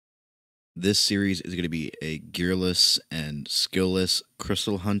This series is going to be a gearless and skillless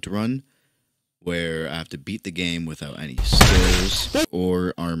crystal hunt run where I have to beat the game without any skills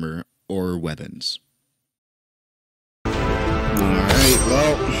or armor or weapons. Alright,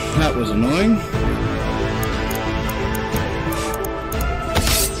 well, that was annoying.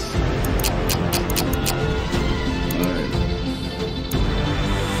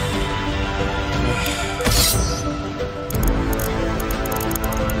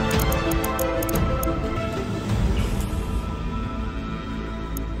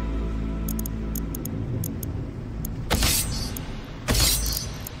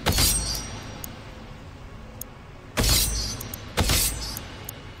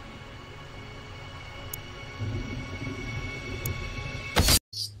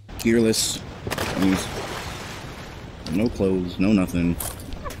 Gearless, means no clothes, no nothing.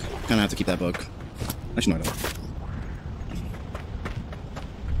 Kind of have to keep that book. Actually, no, I don't.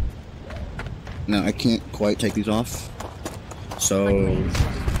 Now, I can't quite take these off, so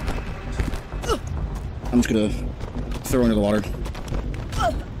I'm just gonna throw into the water.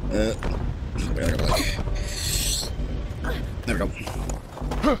 There we go.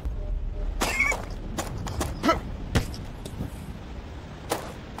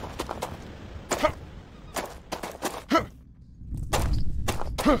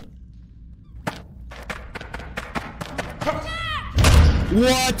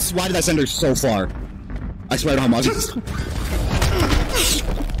 What? Why did I send her so far? I swear to God.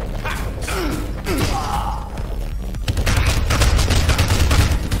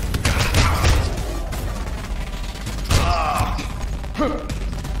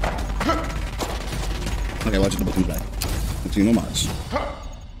 Okay, watch it, the book comes back. Let's see no mods.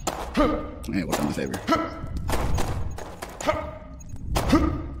 Hey, what's on my favor?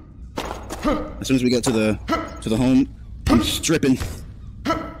 As soon as we get to the home, I'm stripping.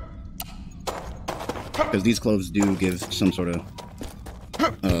 Because these clothes do give some sort of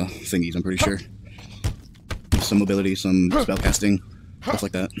thingies, I'm pretty sure. Some mobility, some spell casting, stuff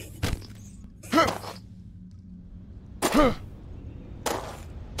like that.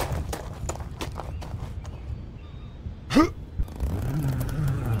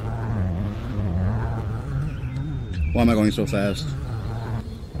 Why am I going so fast?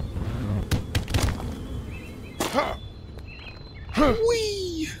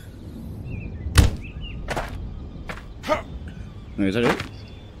 Whee! Is that it? Is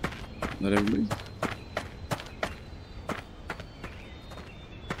that everybody?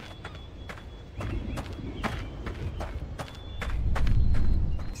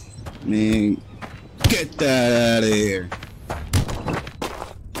 Man, get that out of here.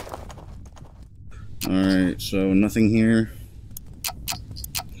 Alright, so nothing here.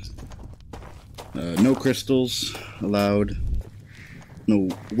 No crystals allowed. No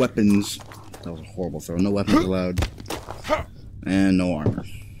weapons. That was a horrible throw. No weapons allowed. And no armor.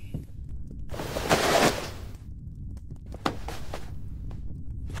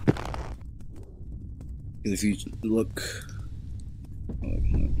 If you look,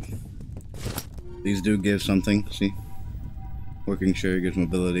 these do give something. See, working sure gives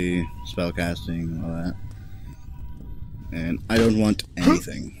mobility, spell casting, all that. And I don't want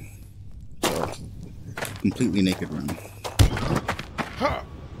anything, so completely naked run.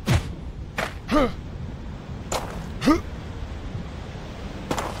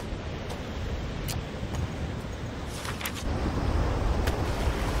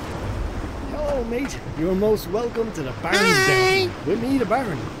 Mate, you're most welcome to the Baron's Den. With me, the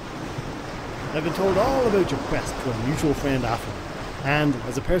Baron. I've been told all about your quest for a mutual friend, Afro, and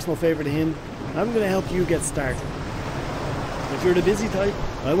as a personal favour to him, I'm going to help you get started. If you're the busy type,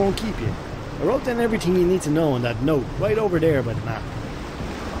 I won't keep you. I wrote down everything you need to know on that note right over there by the map.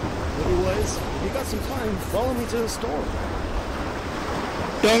 Otherwise, if you got some time, follow me to the store.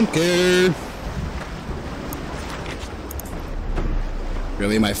 Don't care.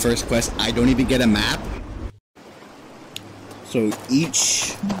 Really, my first quest, I don't even get a map? So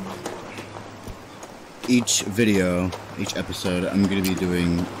each video, each episode, I'm going to be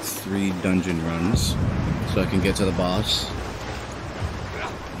doing 3 dungeon runs so I can get to the boss.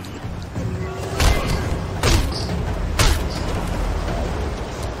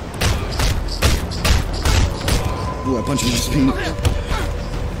 Ooh, I punched him in the spine.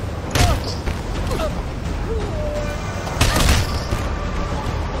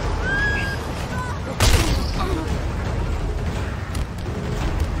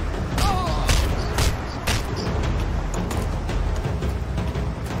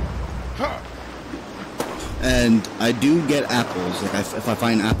 And I do get apples. Like if I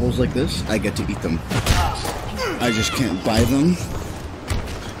find apples like this, I get to eat them. I just can't buy them.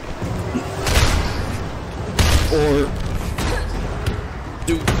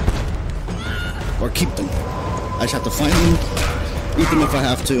 or keep them. I just have to find them, eat them if I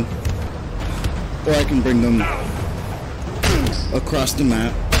have to, or I can bring them across the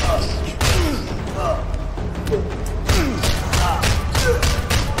map.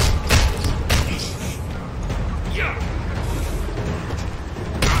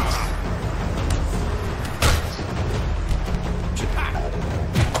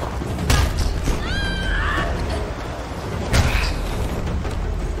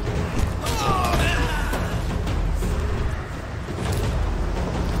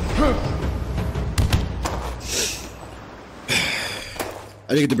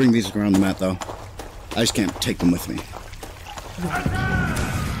 I did get to bring these around the map, though. I just can't take them with me.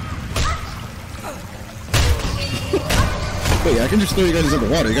 Wait, I can just throw you guys in the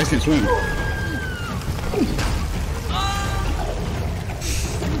water. You guys can't swim.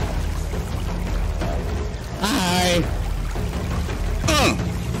 Hi!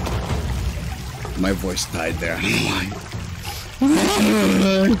 My voice died there. I don't know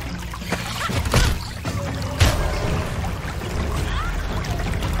why.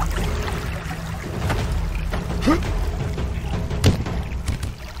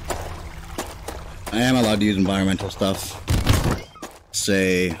 I am allowed to use environmental stuff.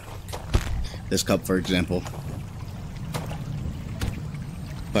 Say, this cup, for example.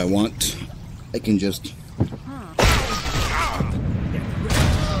 If I want, I can just...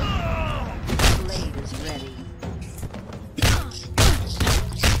 Blade is ready.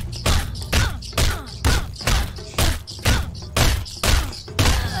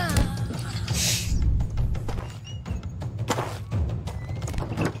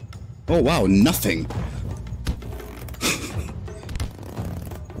 Oh wow, nothing.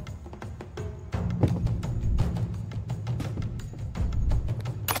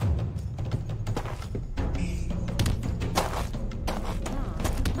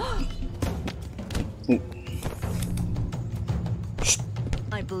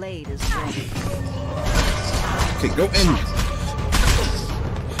 My blade is ready. Okay, go in.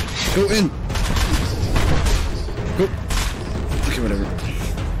 Go in. Go. Okay, whatever.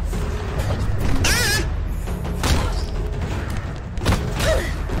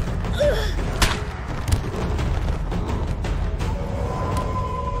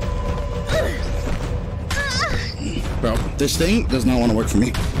 Bro, this thing does not want to work for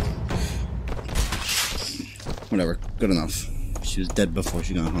me. Whatever, good enough. She was dead before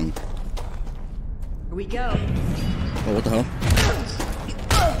she got hung. Here we go. Oh, what the hell?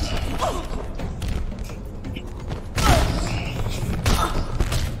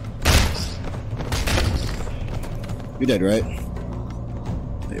 You dead, right?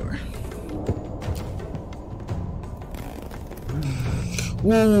 There you are.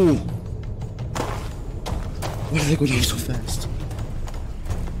 Whoa! Why did they go down so fast?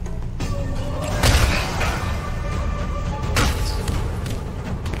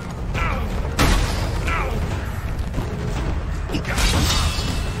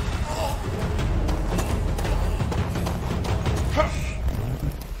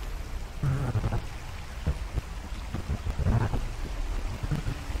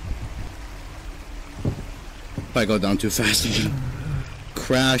 If I go down too fast, I'm gonna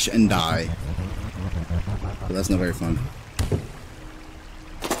crash and die. But that's not very fun.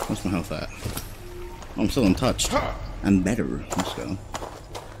 What's my health at? Oh, I'm still untouched. I'm better. Let's go.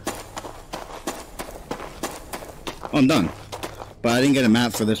 Oh, I'm done. But I didn't get a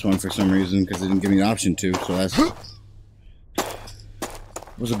map for this one for some reason because they didn't give me the option to, so that's...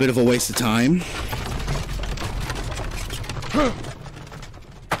 was a bit of a waste of time.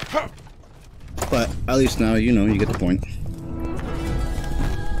 But at least now, you know, you get the point.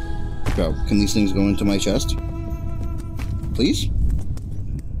 Bro, can these things go into my chest? Please?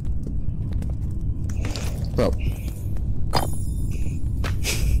 Bro.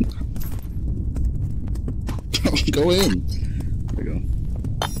 Go in. There we go.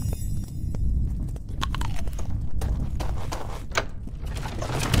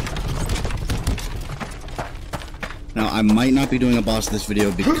 Now, I might not be doing a boss this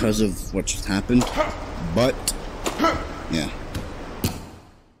video because of what just happened, but, yeah.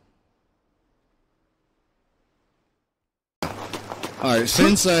 Alright,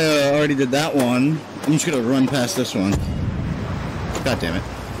 since I already did that one, I'm just gonna run past this one. God damn it.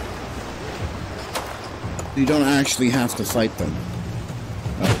 You don't actually have to fight them.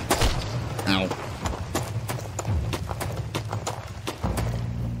 Oh. Ow.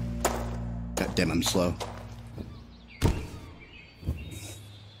 God damn, I'm slow.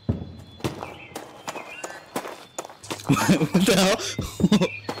 What the hell?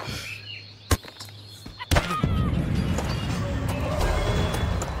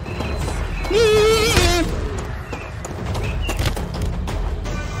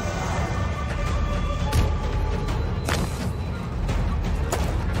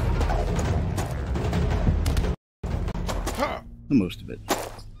 The most of it.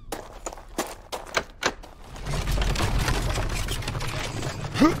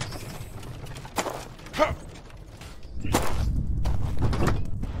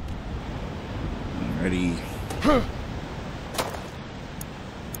 Alrighty.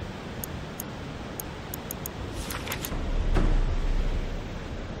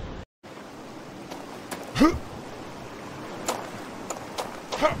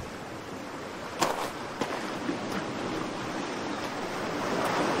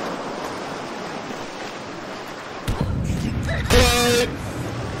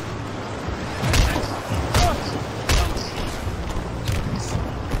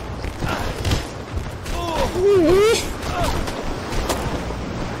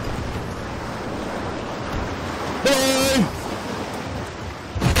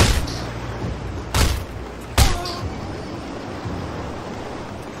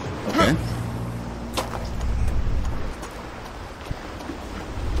 Okay.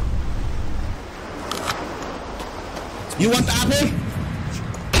 You want the apple?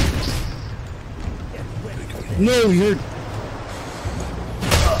 No, you're...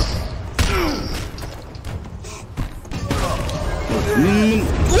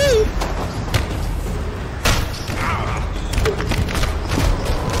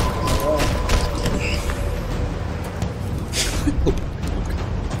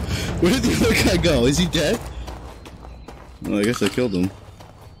 Where did the other guy go? Is he dead? Well, I guess I killed him.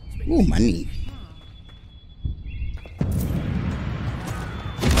 Oh, money.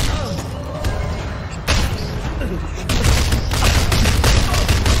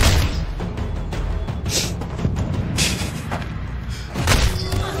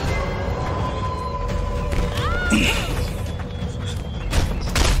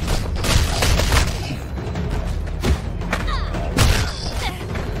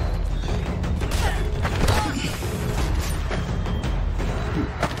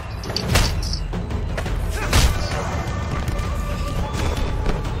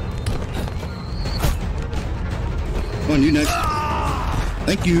 Come on, you next.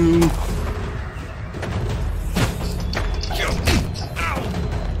 Thank you.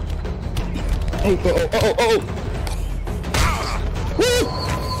 Oh. Woo!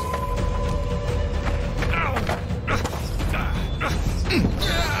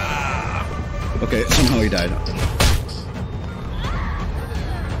 Okay, somehow he died.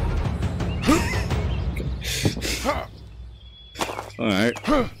 Alright.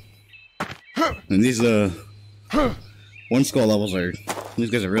 And these, one skull levels are... These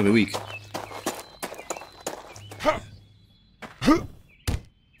guys are really weak.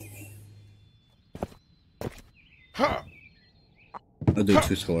 I'll do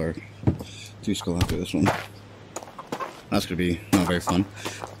two skull after this one. That's gonna be not very fun.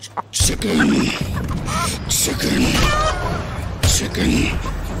 Chicken!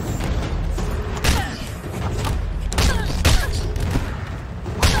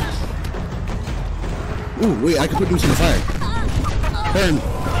 Ooh, wait, I can put these in the fire. Burn!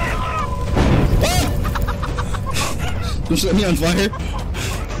 Ah! Don't set me on fire!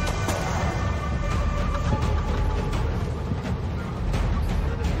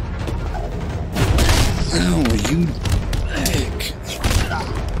 Ow, you dick!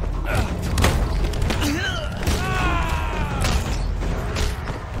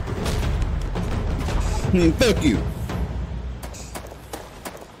 Fuck you!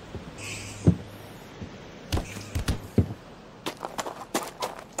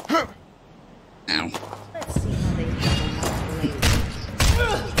 Ow. Let's see how they handle blade.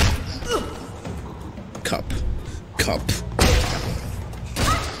 Cup.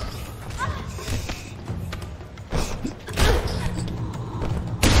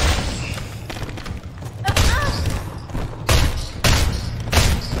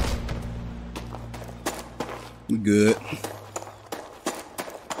 We good.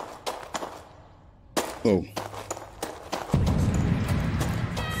 Oh.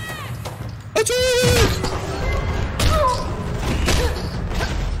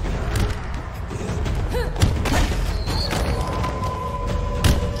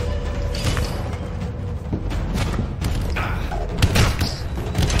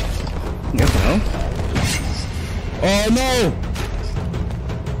 What the hell? Oh no!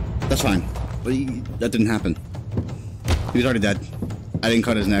 That's fine. But that didn't happen. He's already dead. I didn't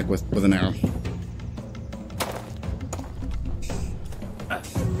cut his neck with an arrow.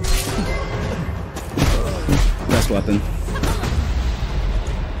 Best weapon.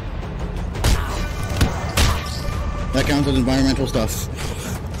 That counts as environmental stuff.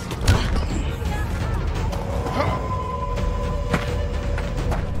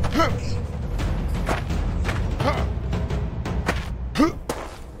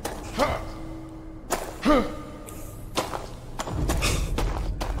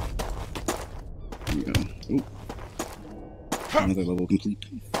 another level complete.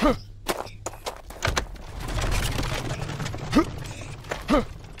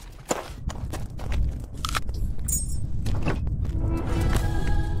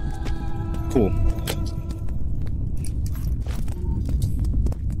 Cool.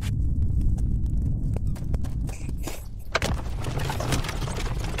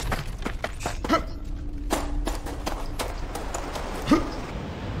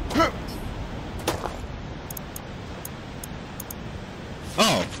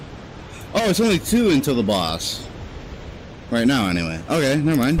 Oh, it's only 2 until the boss. Right now, anyway. Okay,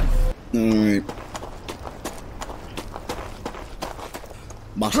 never mind. Alright.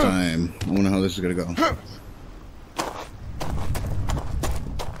 Boss time. I wonder how this is gonna go.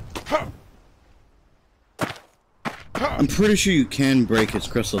 I'm pretty sure you can break its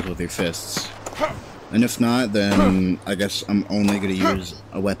crystals with your fists. And if not, then I guess I'm only gonna use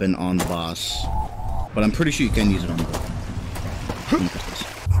a weapon on the boss. But I'm pretty sure you can use it on the crystals.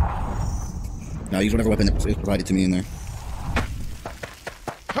 Now use whatever weapon is provided to me in there.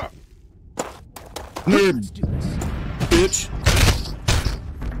 Nerd, bitch.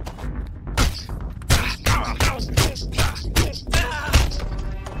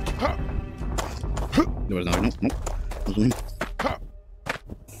 There was another. Nope. That was him.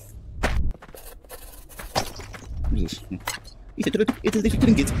 What is this? It is a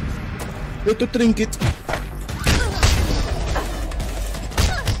trinket. It's a trinket.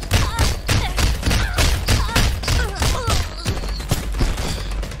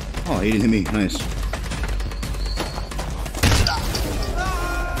 Oh, he didn't hit me. Nice.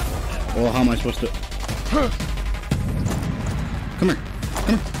 Well, how am I supposed to... Come here. Come here.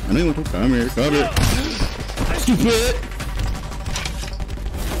 I know you want to. Come here. Come here. Stupid!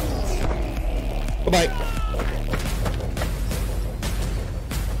 Bye-bye.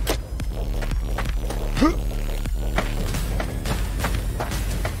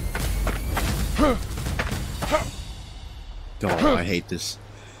 Oh, I hate this.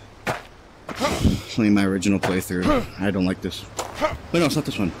 Playing my original playthrough. I don't like this. Wait, no, it's not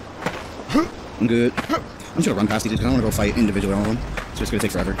this one. I'm good. I'm just gonna run past these because I don't want to go fight individually all of them. So it's gonna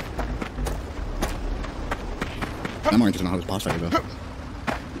take forever. I'm more interested in how this boss fight will go.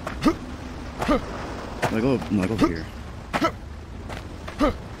 Like, oh, no, like over here.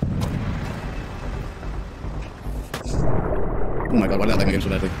 Oh my god, why did that thing go so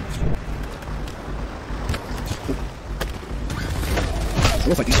badly?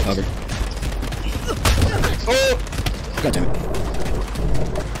 We'll fight these cover. Oh! God damn it.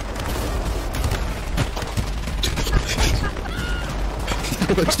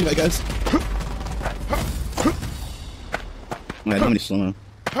 Let's do that, guys. I don't have any slow-mo.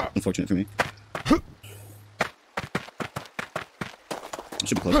 Unfortunate for me. I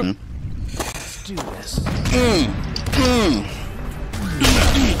should be close now. Let's do this.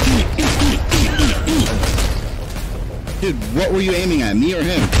 Dude, what were you aiming at? Me or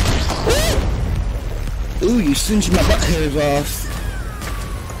him? Ooh, you singed my butt hairs off.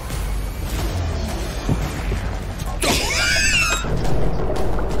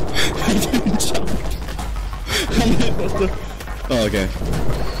 I didn't jump. I'm not supposed to... Oh, okay.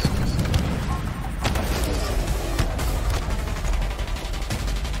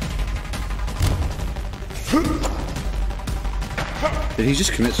 Did he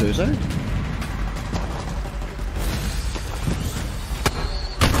just commit suicide?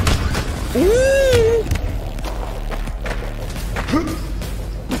 Ooh!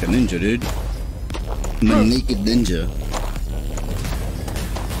 Like a ninja, dude. I'm a naked ninja.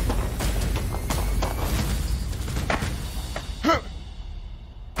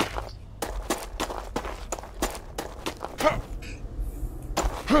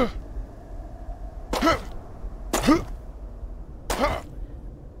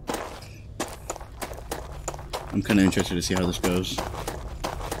 I'm kind of interested to see how this goes.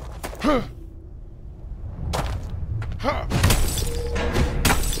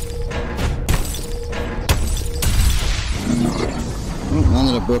 Well, now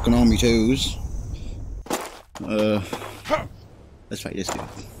that I've broken all my toes, let's fight this dude.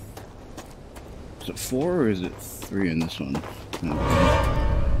 Is it 4 or is it 3 in this one?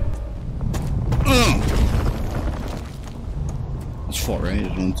 It's 4, right? It's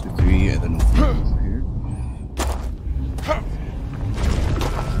 1, 2, 3, and then 4 over here.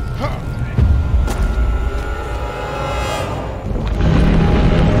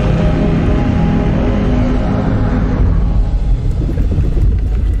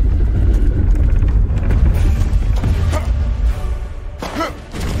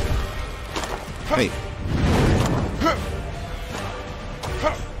 Hey.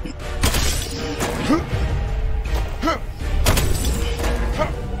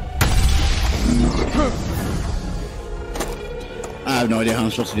 have no idea how I'm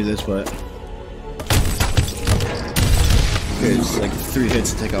supposed to do this, but okay, it's like 3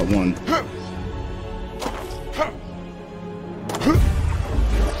 hits to take out 1.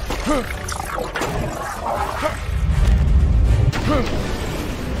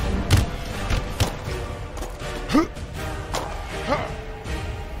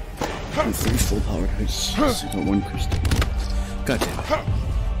 And 3 full powered hits. So I got 1 crystal. God damn it.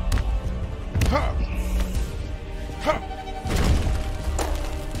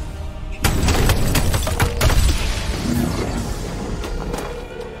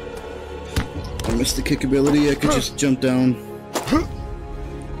 I missed the kick ability, I could just jump down.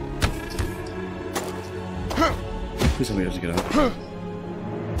 Please tell me I have to get out.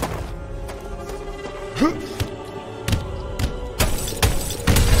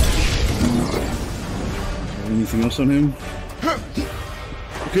 Anything else on him?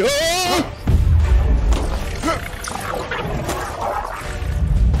 Okay. Oh!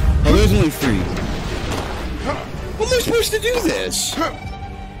 Oh, there's only 3. How am I supposed to do this?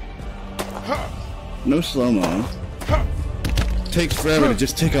 No slow-mo. Takes forever to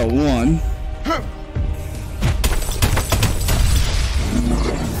just take out 1.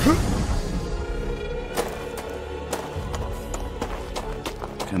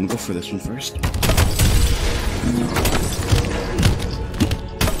 Okay, I'm gonna go for this one first.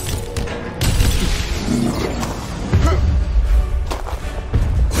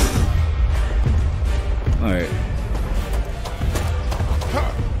 Alright.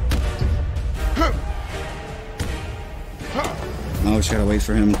 Now I just gotta wait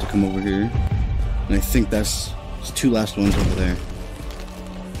for him to come over here. And I think that's 2 last ones over there.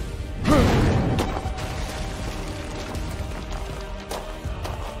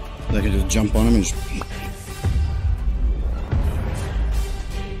 I could just jump on him and just...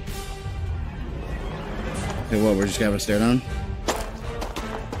 Okay, what, we're just gonna have a stare down?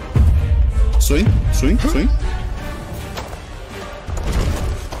 Swing, swing, swing.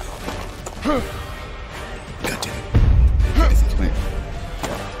 God damn it. I think it's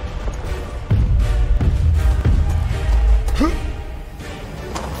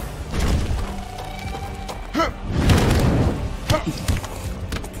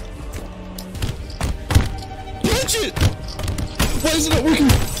Punch it! Why is it not working?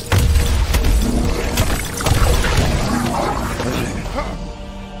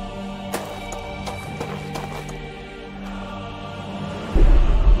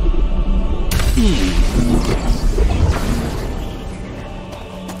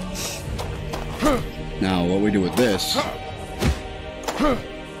 Now, what we do with this, I'm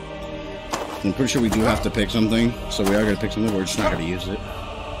pretty sure we do have to pick something, so we are going to pick something, but we're just not going to use it.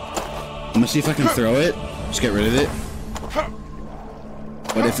 I'm going to see if I can throw it, just get rid of it.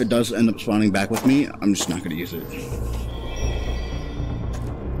 But if it does end up spawning back with me, I'm just not going to use it.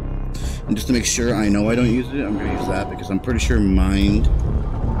 And just to make sure I know I don't use it, I'm going to use that, because I'm pretty sure mind...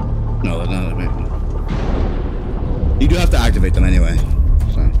 No, that's not it. You do have to activate them anyway,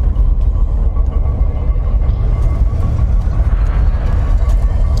 so...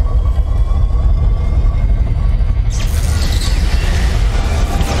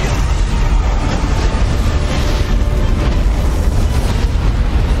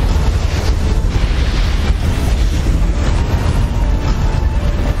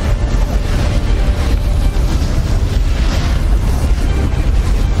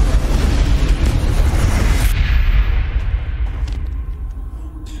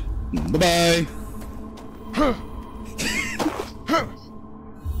 Bye-bye.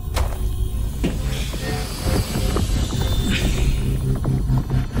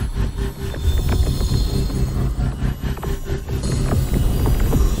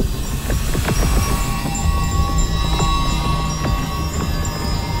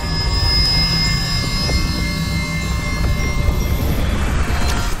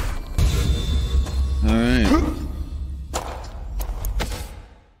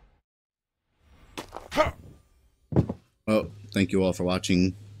 Well, thank you all for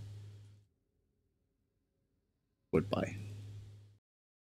watching.